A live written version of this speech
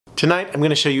Tonight, I'm going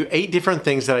to show you 8 different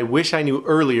things that I wish I knew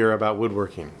earlier about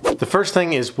woodworking. The first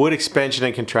thing is wood expansion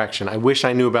and contraction. I wish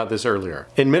I knew about this earlier.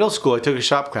 In middle school, I took a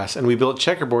shop class and we built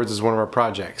checkerboards as one of our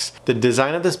projects. The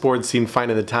design of this board seemed fine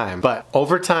at the time, but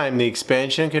over time, the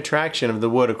expansion and contraction of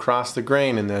the wood across the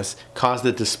grain in this caused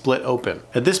it to split open.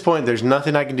 At this point, there's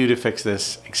nothing I can do to fix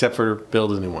this except for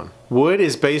build a new one. Wood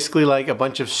is basically like a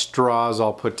bunch of straws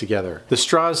all put together. The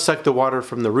straws suck the water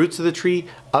from the roots of the tree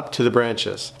up to the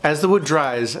branches. As the wood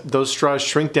dries, those straws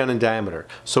shrink down in diameter.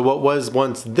 So what was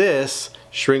once this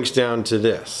shrinks down to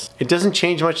this. It doesn't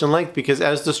change much in length because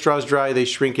as the straws dry, they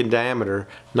shrink in diameter,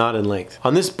 not in length.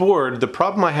 On this board, the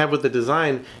problem I have with the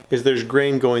design is there's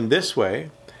grain going this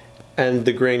way and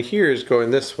the grain here is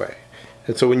going this way.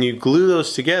 And so when you glue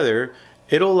those together,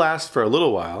 it'll last for a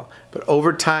little while, but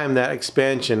over time that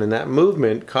expansion and that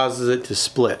movement causes it to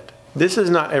split. This is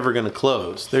not ever going to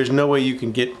close. There's no way you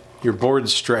can get your board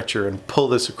stretcher and pull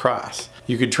this across.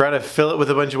 You could try to fill it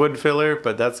with a bunch of wood filler,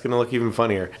 but that's going to look even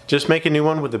funnier. Just make a new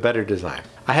one with a better design.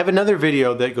 I have another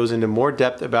video that goes into more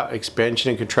depth about expansion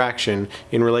and contraction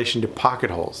in relation to pocket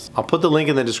holes. I'll put the link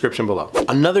in the description below.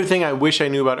 Another thing I wish I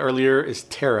knew about earlier is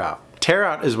tear out. Tear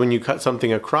out is when you cut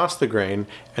something across the grain,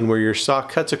 and where your saw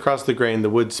cuts across the grain, the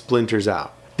wood splinters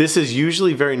out. This is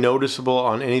usually very noticeable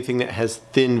on anything that has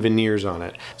thin veneers on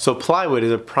it. So plywood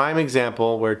is a prime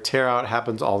example where tear out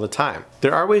happens all the time.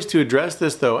 There are ways to address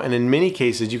this though, and in many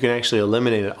cases you can actually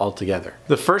eliminate it altogether.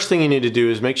 The first thing you need to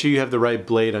do is make sure you have the right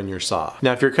blade on your saw.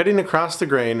 Now if you're cutting across the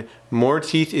grain, more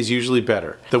teeth is usually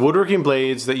better. The woodworking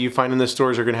blades that you find in the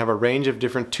stores are going to have a range of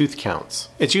different tooth counts.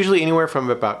 It's usually anywhere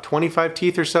from about 25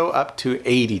 teeth or so up to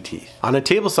 80 teeth. On a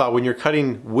table saw, when you're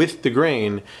cutting with the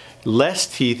grain, less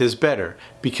teeth is better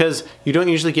because you don't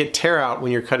usually get tear out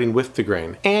when you're cutting with the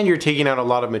grain, and you're taking out a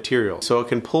lot of material, so it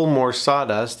can pull more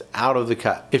sawdust out of the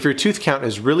cut. If your tooth count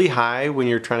is really high when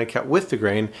you're trying to cut with the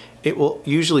grain, it will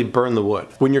usually burn the wood.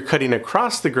 When you're cutting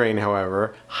across the grain,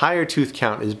 however, higher tooth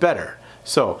count is better.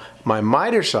 So my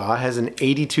miter saw has an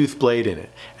 80 tooth blade in it,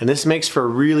 and this makes for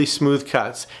really smooth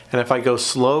cuts, and if I go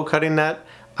slow cutting that,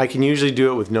 I can usually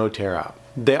do it with no tear out.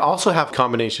 They also have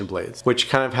combination blades, which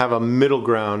kind of have a middle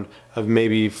ground of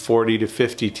maybe 40 to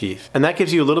 50 teeth. And that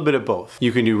gives you a little bit of both.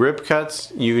 You can do rip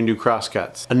cuts, you can do cross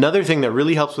cuts. Another thing that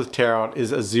really helps with tear out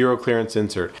is a zero clearance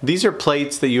insert. These are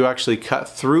plates that you actually cut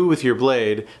through with your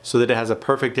blade so that it has a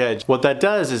perfect edge. What that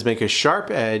does is make a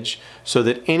sharp edge so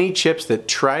that any chips that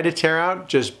try to tear out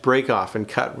just break off and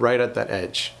cut right at that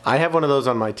edge. I have one of those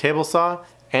on my table saw,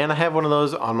 and I have one of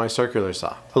those on my circular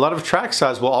saw. A lot of track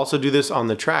saws will also do this on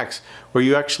the tracks, where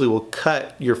you actually will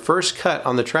cut your first cut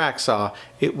on the track saw,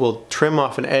 it will trim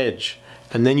off an edge,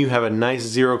 and then you have a nice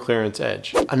zero clearance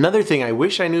edge. Another thing I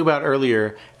wish I knew about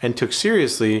earlier and took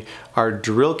seriously are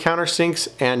drill countersinks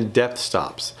and depth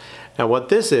stops. Now what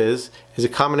this is a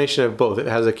combination of both. It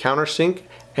has a countersink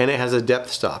and it has a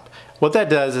depth stop. What that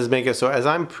does is make it so as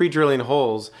I'm pre-drilling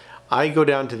holes, I go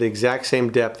down to the exact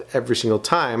same depth every single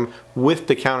time with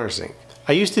the countersink.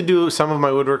 I used to do some of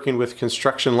my woodworking with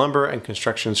construction lumber and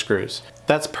construction screws.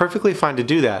 That's perfectly fine to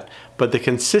do that, but the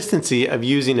consistency of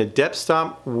using a depth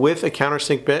stop with a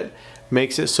countersink bit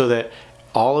makes it so that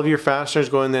all of your fasteners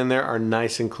going in there are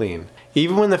nice and clean.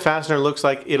 Even when the fastener looks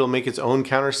like it'll make its own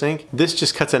countersink, this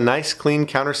just cuts a nice clean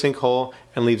countersink hole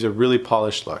and leaves a really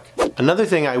polished look. Another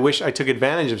thing I wish I took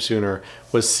advantage of sooner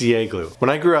was CA glue. When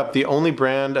I grew up, the only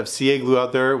brand of CA glue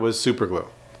out there was super glue.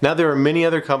 Now there are many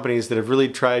other companies that have really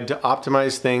tried to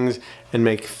optimize things and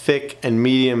make thick and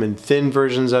medium and thin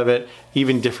versions of it,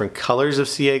 even different colors of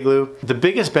CA glue. The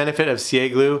biggest benefit of CA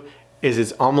glue is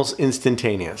it's almost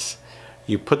instantaneous.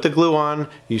 You put the glue on,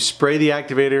 you spray the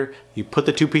activator, you put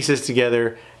the two pieces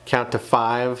together, count to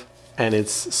 5, and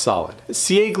it's solid.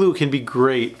 CA glue can be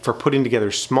great for putting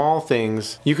together small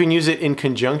things. You can use it in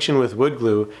conjunction with wood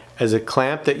glue as a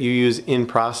clamp that you use in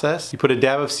process. You put a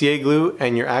dab of CA glue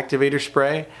and your activator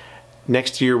spray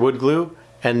next to your wood glue,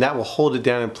 and that will hold it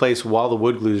down in place while the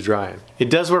wood glue is drying. It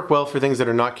does work well for things that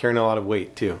are not carrying a lot of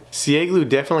weight too. CA glue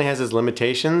definitely has its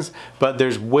limitations, but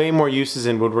there's way more uses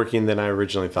in woodworking than I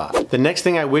originally thought. The next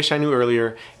thing I wish I knew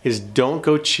earlier is don't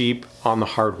go cheap on the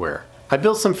hardware. I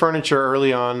built some furniture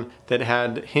early on that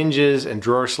had hinges and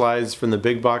drawer slides from the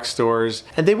big box stores,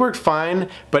 and they worked fine,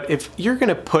 but if you're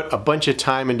gonna put a bunch of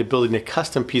time into building a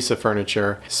custom piece of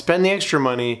furniture, spend the extra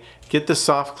money, get the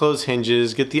soft close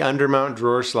hinges, get the undermount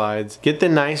drawer slides, get the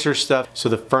nicer stuff so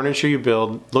the furniture you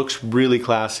build looks really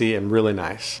classy and really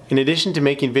nice. In addition to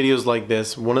making videos like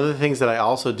this, one of the things that I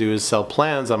also do is sell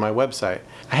plans on my website.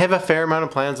 I have a fair amount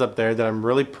of plans up there that I'm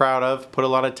really proud of, put a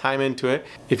lot of time into it.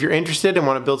 If you're interested and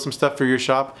want to build some stuff for your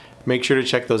shop, make sure to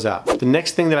check those out. The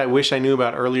next thing that I wish I knew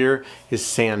about earlier is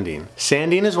sanding.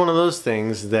 Sanding is one of those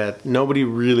things that nobody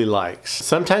really likes.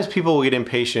 Sometimes people will get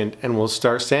impatient and will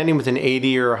start sanding with an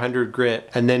 80 or 100 grit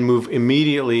and then move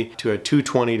immediately to a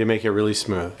 220 to make it really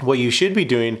smooth. What you should be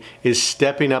doing is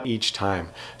stepping up each time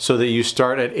so that you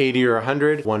start at 80 or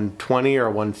 100, 120 or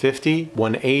 150,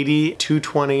 180,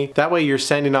 220. That way you're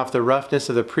sanding off the roughness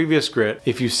of the previous grit.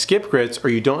 If you skip grits or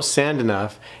you don't sand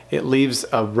enough, it leaves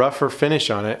a rougher finish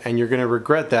on it and you're going to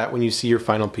regret that when you see your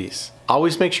final piece.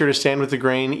 Always make sure to sand with the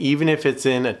grain, even if it's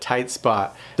in a tight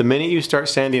spot. The minute you start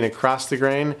sanding across the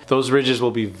grain, those ridges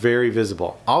will be very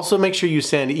visible. Also make sure you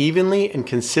sand evenly and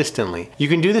consistently. You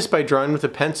can do this by drawing with a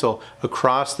pencil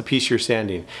across the piece you're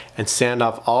sanding and sand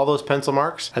off all those pencil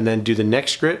marks, and then do the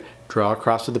next grit, draw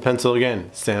across with the pencil again,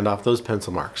 sand off those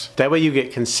pencil marks. That way you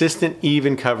get consistent,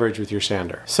 even coverage with your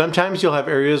sander. Sometimes you'll have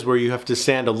areas where you have to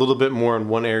sand a little bit more in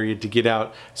one area to get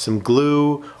out some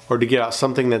glue or to get out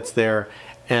something that's there.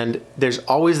 And there's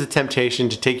always the temptation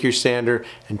to take your sander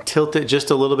and tilt it just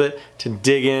a little bit to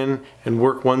dig in and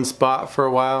work one spot for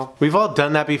a while. We've all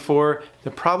done that before.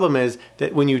 The problem is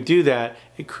that when you do that,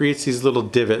 it creates these little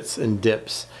divots and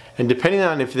dips. And depending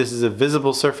on if this is a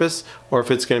visible surface or if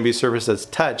it's going to be a surface that's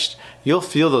touched, you'll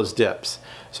feel those dips.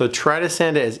 So try to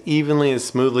sand it as evenly and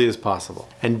smoothly as possible.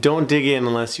 And don't dig in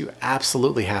unless you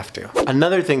absolutely have to.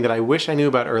 Another thing that I wish I knew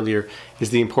about earlier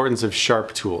is the importance of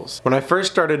sharp tools. When I first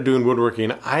started doing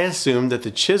woodworking, I assumed that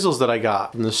the chisels that I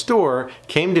got from the store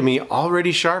came to me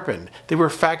already sharpened. They were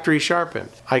factory sharpened.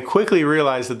 I quickly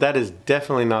realized that that is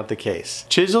definitely not the case.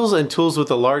 Chisels and tools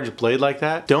with a large blade like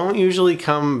that don't usually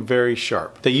come very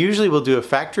sharp. They usually will do a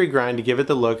factory grind to give it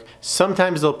the look.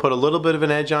 Sometimes they'll put a little bit of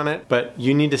an edge on it, but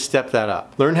you need to step that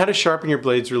up. Learn how to sharpen your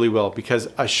blades really well, because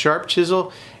a sharp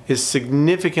chisel is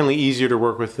significantly easier to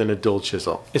work with than a dull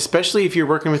chisel. Especially if you're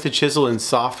working with a chisel in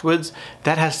softwoods,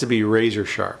 that has to be razor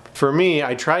sharp. For me,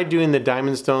 I tried doing the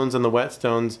diamond stones and the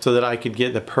whetstones so that I could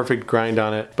get the perfect grind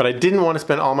on it, but I didn't want to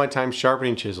spend all my time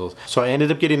sharpening chisels, so I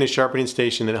ended up getting a sharpening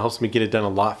station that helps me get it done a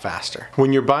lot faster.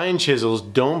 When you're buying chisels,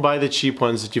 don't buy the cheap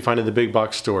ones that you find at the big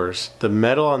box stores. The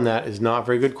metal on that is not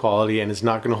very good quality and it's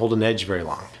not going to hold an edge very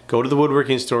long. Go to the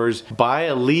woodworking stores, buy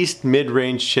at least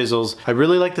mid-range chisels. I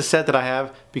really like the set that I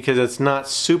have because it's not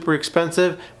super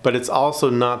expensive, but it's also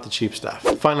not the cheap stuff.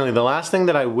 Finally, the last thing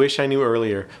that I wish I knew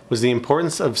earlier was the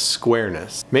importance of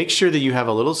squareness. Make sure that you have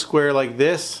a little square like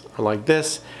this or like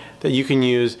this that you can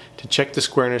use to check the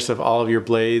squareness of all of your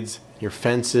blades, your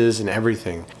fences, and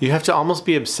everything. You have to almost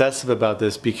be obsessive about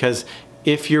this, because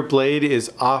if your blade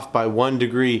is off by 1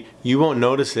 degree, you won't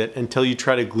notice it until you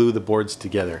try to glue the boards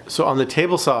together. So on the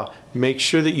table saw, make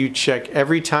sure that you check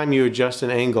every time you adjust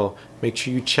an angle, make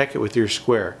sure you check it with your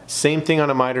square. Same thing on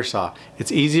a miter saw.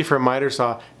 It's easy for a miter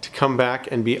saw to come back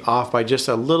and be off by just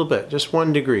a little bit, just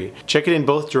 1 degree. Check it in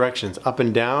both directions, up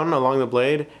and down along the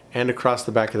blade and across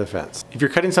the back of the fence. If you're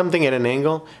cutting something at an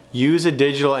angle, use a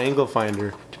digital angle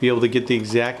finder to be able to get the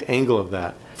exact angle of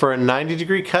that. For a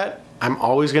 90-degree cut, I'm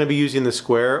always going to be using the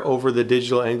square over the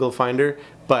digital angle finder,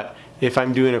 but if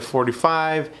I'm doing a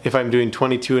 45, if I'm doing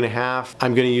 22.5,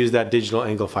 I'm going to use that digital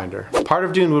angle finder. Part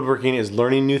of doing woodworking is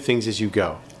learning new things as you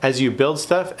go. As you build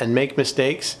stuff and make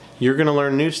mistakes, you're going to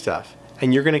learn new stuff,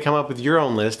 and you're going to come up with your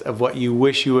own list of what you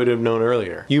wish you would have known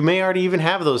earlier. You may already even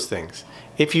have those things.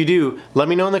 If you do, let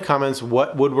me know in the comments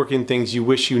what woodworking things you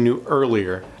wish you knew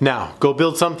earlier. Now, go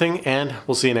build something, and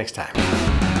we'll see you next time.